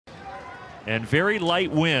and very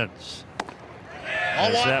light winds.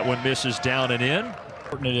 As that one misses down and in.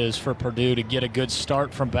 Important it is for Purdue to get a good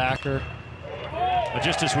start from backer. But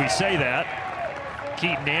just as we say that,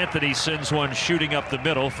 Keaton Anthony sends one shooting up the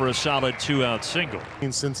middle for a solid 2-out single.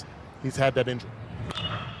 Since he's had that injury.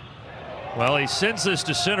 Well, he sends this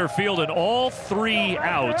to center field, and all 3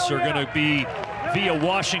 outs are going to be via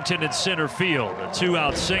Washington and center field. A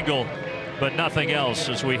 2-out single, but nothing else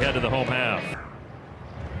as we head to the home half.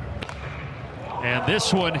 And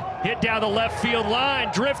this one hit down the left field line.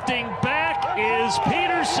 Drifting back is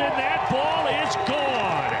Peterson. That ball is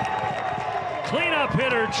gone. Cleanup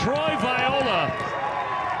hitter Troy Viola.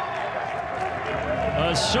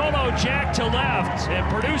 A solo jack to left, and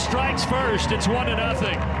Purdue strikes first. It's 1-0.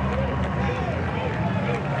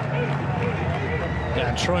 Yeah,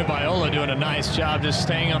 and Troy Viola doing a nice job just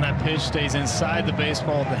staying on that pitch, stays inside the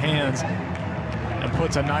baseball with the hands, and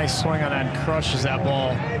puts a nice swing on that and crushes that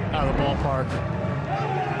ball out of the ballpark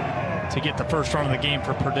to get the first run of the game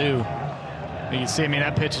for Purdue. You can see, I mean,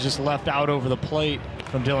 that pitch is just left out over the plate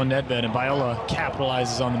from Dylan Nedved, and Viola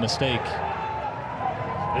capitalizes on the mistake.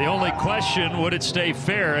 The only question, would it stay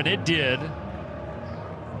fair? And it did.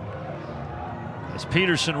 As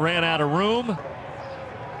Peterson ran out of room.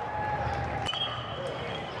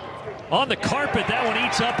 On the carpet, that one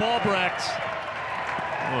eats up Albrecht.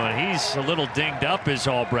 Well, he's a little dinged up, is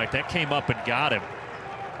Albrecht. That came up and got him.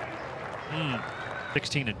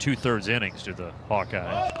 16 2/3 innings to the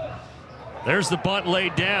Hawkeyes. There's the bunt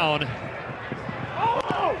laid down.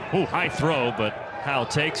 Ooh, high throw, but Howell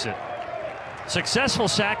takes it. Successful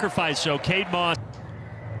sacrifice, so Cade Moss.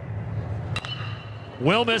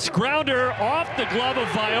 Wilmus grounder off the glove of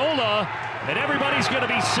Viola, and everybody's going to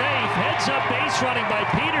be safe. Heads up base running by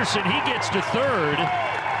Peterson. He gets to third.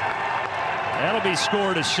 That'll be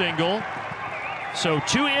scored a single. So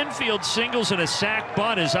 2 infield singles and a sac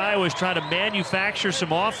bunt as Iowa's trying to manufacture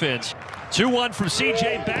some offense. 2-1 from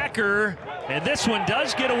C.J. Backer, and this one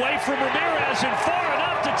does get away from Ramirez and far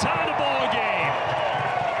enough to tie the ball game.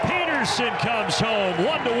 Peterson comes home,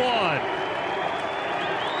 1-1.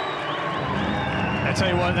 I tell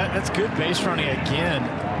you what, that's good base running again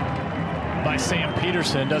by Sam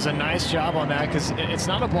Peterson. Does a nice job on that because it's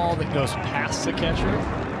not a ball that goes past the catcher,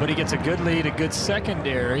 but he gets a good lead, a good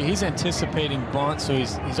secondary. He's anticipating bunt, so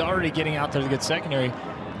he's already getting out there to good secondary.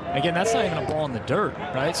 Again, that's not even a ball in the dirt,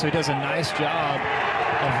 right? So he does a nice job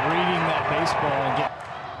of reading that baseball and get.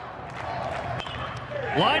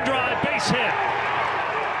 Line drive, base hit.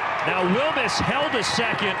 Now Wilmus held a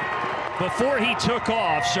second before he took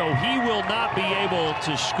off, so he will not be able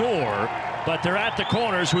to score, but they're at the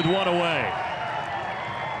corners with 1 away.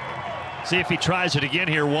 See if he tries it again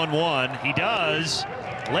here, 1-1. He does.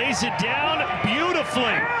 Lays it down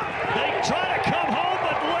beautifully. They try to come home,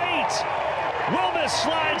 but late. Wilmus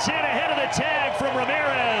slides in ahead of the tag from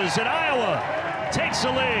Ramirez, and Iowa takes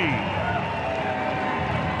the lead.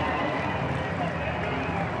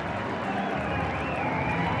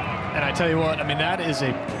 And I tell you what, I mean, that is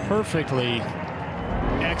a perfectly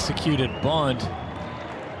executed bunt.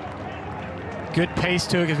 Good pace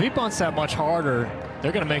to it, because if he bunts that much harder,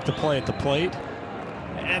 they're going to make the play at the plate.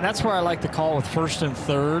 And that's where I like the call with first and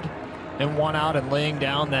third and 1 out and laying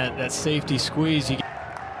down that safety squeeze.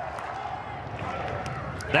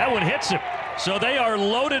 That one hits him. So they are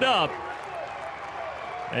loaded up.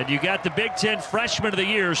 And you got the Big Ten Freshman of the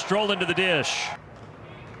Year strolling to the dish.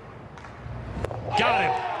 Got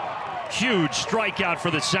him. Huge strikeout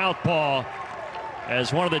for the southpaw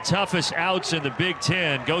as one of the toughest outs in the Big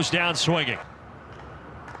Ten goes down swinging.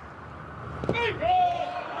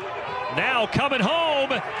 Now coming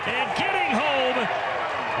home and getting home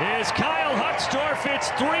is Kyle Huckstorf. It's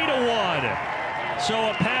 3-1. So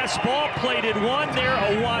a pass ball plated one there,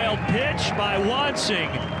 a wild pitch by Wansing.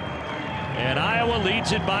 And Iowa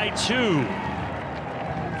leads it by 2.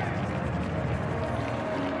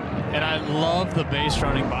 And I love the base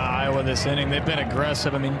running by Iowa this inning. They've been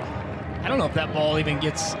aggressive. I mean, I don't know if that ball even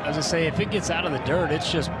gets, as I say, if it gets out of the dirt, it's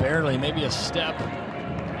just barely, maybe a step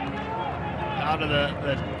out of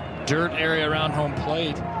the dirt area around home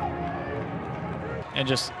plate. And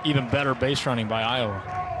just even better base running by Iowa.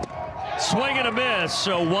 Swing and a miss,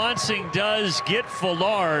 so Wansing does get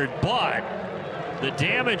Fullard, but the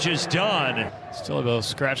damage is done. Still able to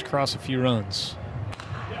scratch across a few runs.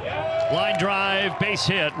 Line drive, base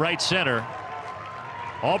hit, right center.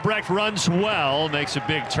 Albrecht runs well, makes a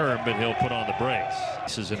big turn, but he'll put on the brakes.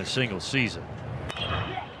 This is in a single season.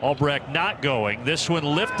 Albrecht not going. This one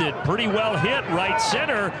lifted, pretty well hit, right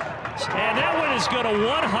center. And that one is going to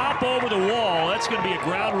one hop over the wall. That's going to be a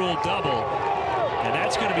ground rule double. And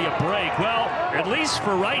that's going to be a break. Well, at least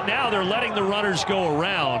for right now, they're letting the runners go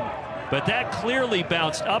around. but that clearly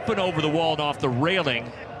bounced up and over the wall and off the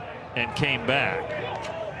railing and came back.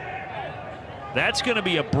 That's going to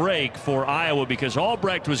be a break for Iowa because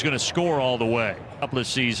Albrecht was going to score all the way. A couple of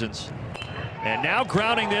seasons. And now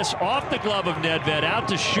grounding this off the glove of Nedved out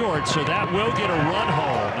to short, so that will get a run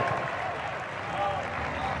home.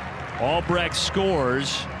 Albrecht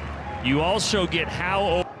scores. You also get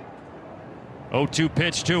Howe. 0-2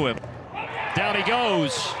 pitch to him. Down he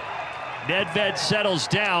goes. Nedved settles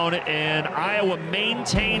down, and Iowa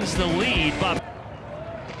maintains the lead.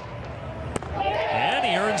 And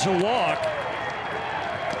he earns a walk.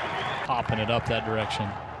 Popping it up that direction.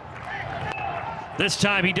 This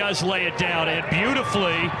time he does lay it down, and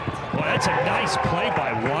beautifully. Boy, that's a nice play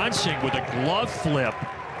by Wansing with a glove flip.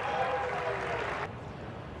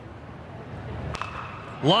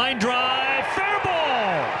 Line drive, fair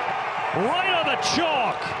ball! Right on the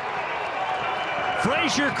chalk.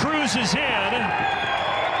 Frazier cruises in.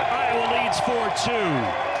 Iowa leads 4-2.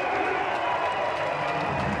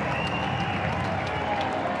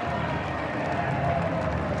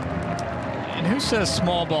 And who says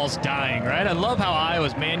small ball's dying, right? I love how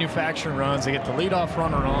Iowa's manufacturing runs. They get the leadoff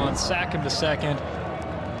runner on, sack him to second.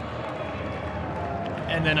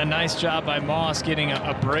 And then a nice job by Moss getting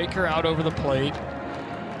a breaker out over the plate.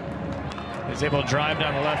 He's able to drive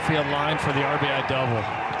down the left field line for the RBI double.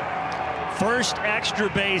 First extra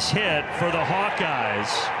base hit for the Hawkeyes.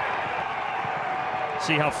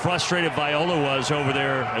 See how frustrated Viola was over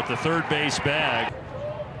there at the third base bag.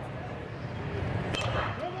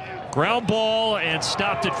 Ground ball and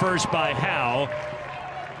stopped at first by Howe.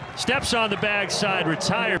 Steps on the bag side,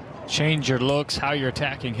 retired. Change your looks, how you're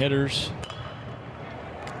attacking hitters.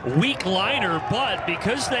 Weak liner, but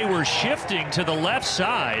because they were shifting to the left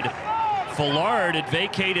side, Fullard had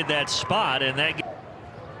vacated that spot, and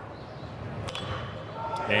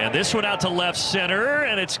this one out to left center,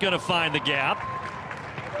 and it's going to find the gap.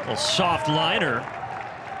 A little soft liner.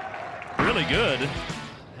 Really good.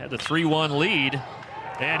 Had the 3-1 lead.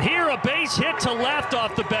 And here a base hit to left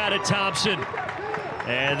off the bat of Thompson.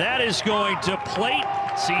 And that is going to plate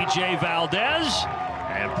C.J. Valdez.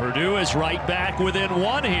 And Purdue is right back within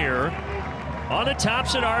one here on the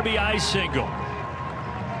Thompson RBI single.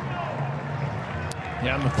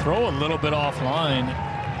 Yeah, on the throw a little bit offline.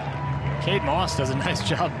 Cade Moss does a nice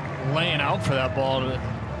job laying out for that ball to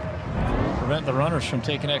prevent the runners from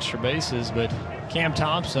taking extra bases. But Cam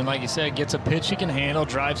Thompson, like you said, gets a pitch he can handle,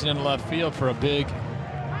 drives it into left field for a big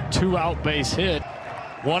 2-out base hit.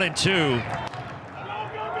 1-2.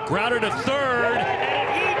 Grounder to third, and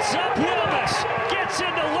it eats up Wilmus. Gets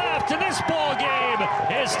into left, and this ball game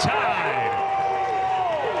is tied.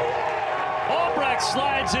 Albrecht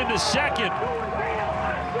slides into second.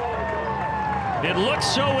 It looks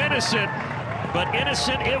so innocent, but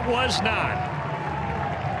innocent it was not.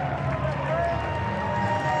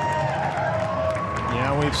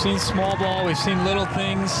 Yeah, we've seen small ball, we've seen little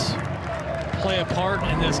things play a part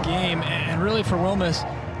in this game, and really for Wilmus,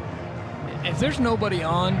 if there's nobody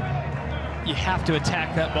on, you have to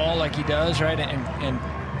attack that ball like he does, right,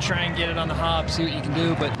 and try and get it on the hop, see what you can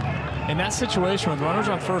do. But in that situation with runners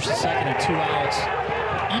on first and second and 2 outs,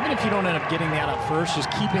 even if you don't end up getting that up first, just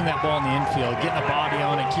keeping that ball in the infield, getting a body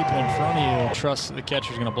on it, keeping it in front of you, trust that the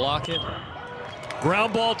catcher's going to block it.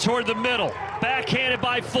 Ground ball toward the middle, backhanded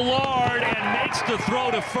by Fullard, and makes the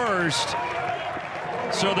throw to first.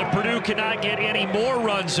 So that Purdue cannot get any more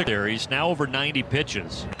runs. There, he's now over 90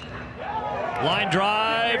 pitches. Line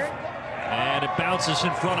drive, and it bounces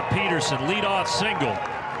in front of Peterson. Leadoff single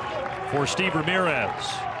for Steve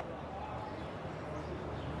Ramirez.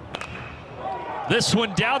 This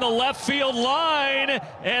one down the left field line,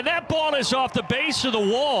 and that ball is off the base of the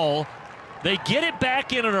wall. They get it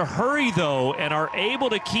back in a hurry, though, and are able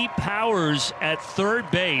to keep Powers at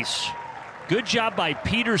third base. Good job by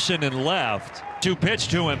Peterson in left. 2 pitch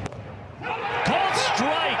to him. Called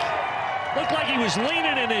strike. Looked like he was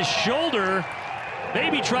leaning in his shoulder.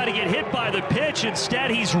 Maybe try to get hit by the pitch.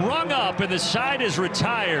 Instead, he's rung up, and the side is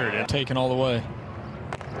retired. Taken all the way.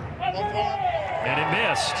 And it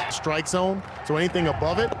missed. Strike zone, so anything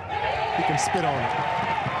above it, he can spit on it.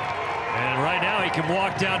 And right now he can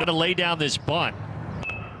walk down to lay down this bunt.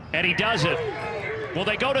 And he does it. Will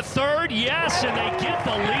they go to third? Yes, and they get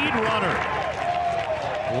the lead runner.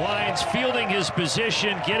 Wines fielding his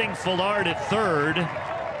position, getting Fullard at third.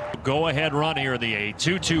 Go-ahead run here in the 8th.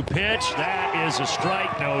 2-2 pitch. That is a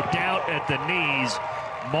strike, no doubt, at the knees.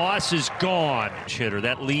 Moss is gone. Hitter.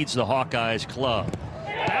 That leads the Hawkeyes club.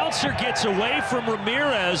 Bouncer gets away from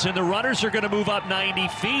Ramirez, and the runners are going to move up 90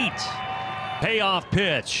 feet. Payoff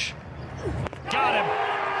pitch. Got him.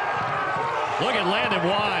 Look at Landon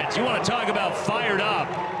Wines. You want to talk about fired up.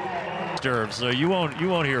 disturbed, so you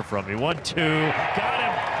won't hear from me. 1-2, got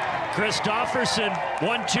him. Christopherson,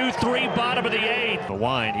 1-2-3, bottom of the 8th. The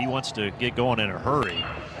Wine, he wants to get going in a hurry.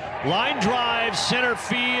 Line drive, center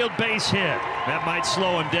field, base hit. That might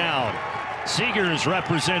slow him down. Seegers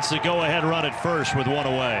represents the go-ahead run at first with one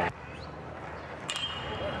away.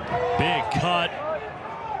 Big cut.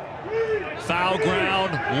 Foul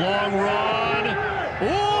ground, long run.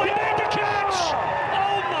 Ooh, he made the catch!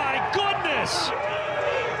 Oh my goodness!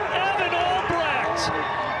 Evan Albrecht.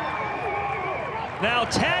 Now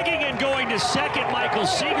tagging and going to second, Michael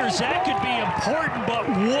Seegers. That could be important, but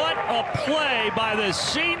what a play by the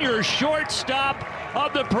senior shortstop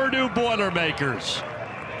of the Purdue Boilermakers.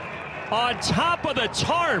 On top of the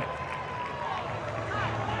tarp.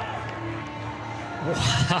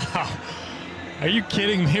 Wow. Are you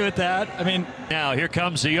kidding me with that? I mean, now here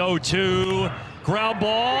comes the 0-2. Ground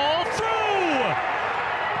ball through.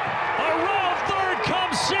 Around third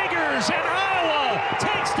comes Seegers, and Iowa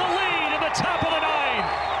takes the lead in the top of the 9th.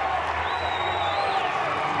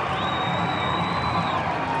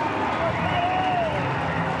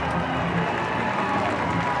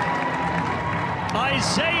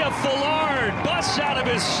 Isaiah Fullard busts out of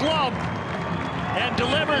his slump and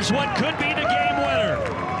delivers what could be the game winner.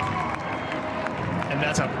 And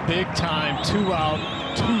that's a big-time 2-out,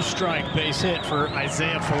 2-strike base hit for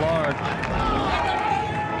Isaiah Fullard.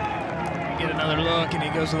 Get another look, and he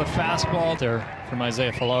goes to the fastball there from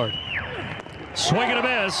Isaiah Fullard. Swing and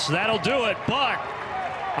a miss. That'll do it. But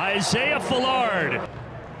Isaiah Fullard.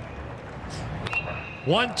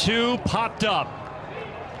 1-2 popped up.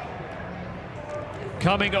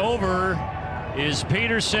 Coming over is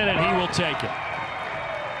Peterson, and he will take it.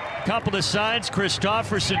 Couple of signs.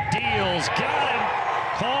 Christopherson deals. Got him.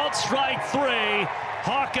 Called strike 3.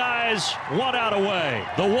 Hawkeyes 1 out away.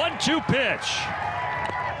 The 1-2 pitch.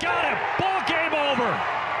 Got him. Ball game over.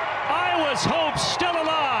 Iowa's hope still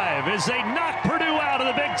alive as they knock Purdue out of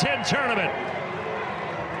the Big Ten tournament.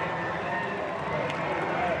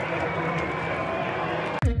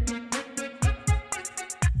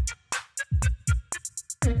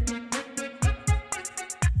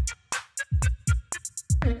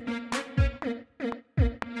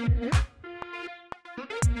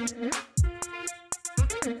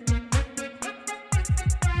 Mm-hmm.